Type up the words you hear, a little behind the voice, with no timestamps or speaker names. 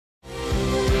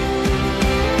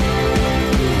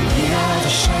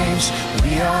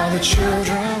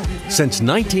Since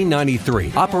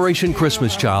 1993, Operation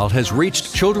Christmas Child has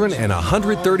reached children in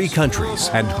 130 countries,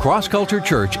 and Cross Culture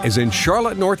Church is in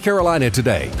Charlotte, North Carolina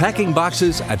today, packing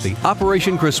boxes at the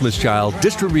Operation Christmas Child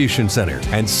Distribution Center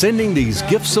and sending these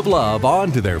gifts of love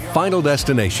on to their final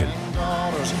destination.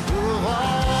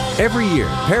 Every year,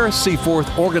 Paris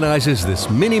Seaforth organizes this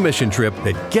mini mission trip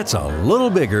that gets a little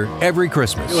bigger every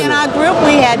Christmas. In our group,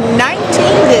 we had 19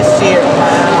 this year.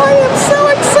 I am so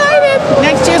excited.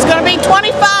 Next year's going to be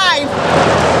 25.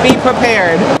 Be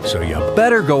prepared. So you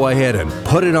better go ahead and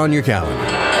put it on your calendar.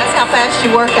 That's how fast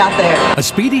you work out there. A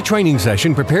speedy training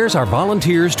session prepares our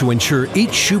volunteers to ensure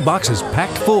each shoebox is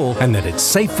packed full and that it's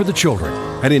safe for the children.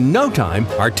 And in no time,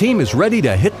 our team is ready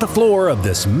to hit the floor of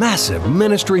this massive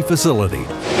ministry facility.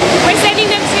 We're sending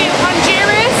them to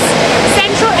Honduras,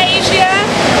 Central Asia,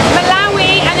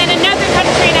 Malawi, and then another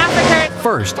country in Africa.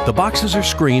 First, the boxes are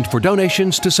screened for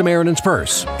donations to Samaritan's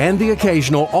Purse and the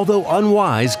occasional, although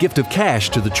unwise, gift of cash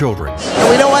to the children.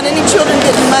 We don't want any children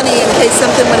getting money in case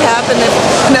something would happen if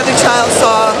another child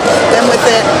saw them with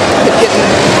it, could get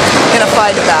in a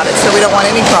fight about it, so we don't want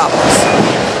any problems.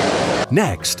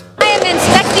 Next, I am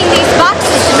inspecting these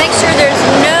boxes to make sure there's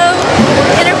no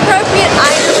inappropriate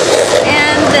items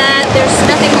and that there's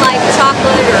nothing like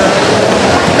chocolate or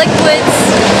liquids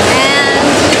and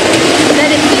that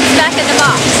it fits back in the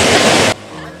box.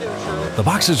 the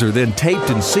boxes are then taped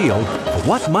and sealed for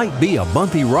what might be a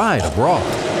bumpy ride abroad.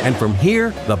 And from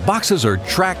here, the boxes are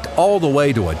tracked all the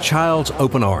way to a child's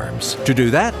open arms. To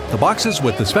do that, the boxes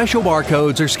with the special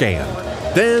barcodes are scanned.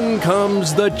 Then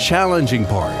comes the challenging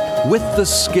part. With the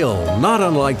skill not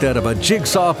unlike that of a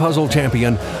jigsaw puzzle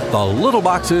champion, the little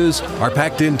boxes are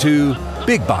packed into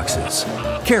big boxes,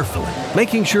 carefully,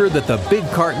 making sure that the big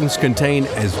cartons contain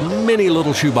as many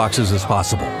little shoe boxes as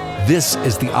possible. This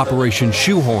is the Operation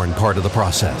Shoehorn part of the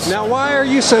process. Now, why are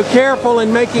you so careful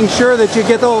in making sure that you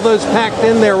get all those packed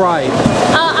in there right?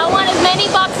 I want as many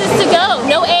boxes to go.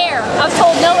 No air. I was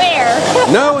told no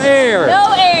air. No air.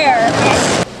 No air.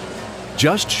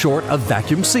 Just short of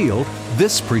vacuum sealed,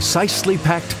 this precisely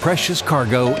packed precious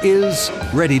cargo is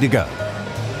ready to go.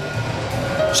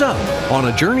 So, on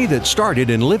a journey that started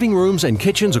in living rooms and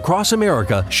kitchens across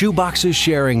America, shoeboxes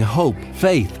sharing hope,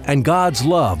 faith, and God's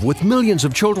love with millions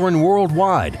of children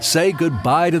worldwide say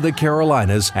goodbye to the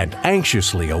Carolinas and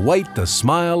anxiously await the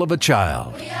smile of a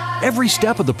child. Every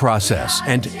step of the process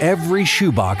and every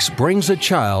shoebox brings a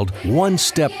child one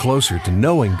step closer to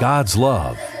knowing God's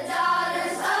love.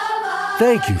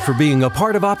 Thank you for being a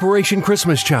part of Operation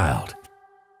Christmas Child.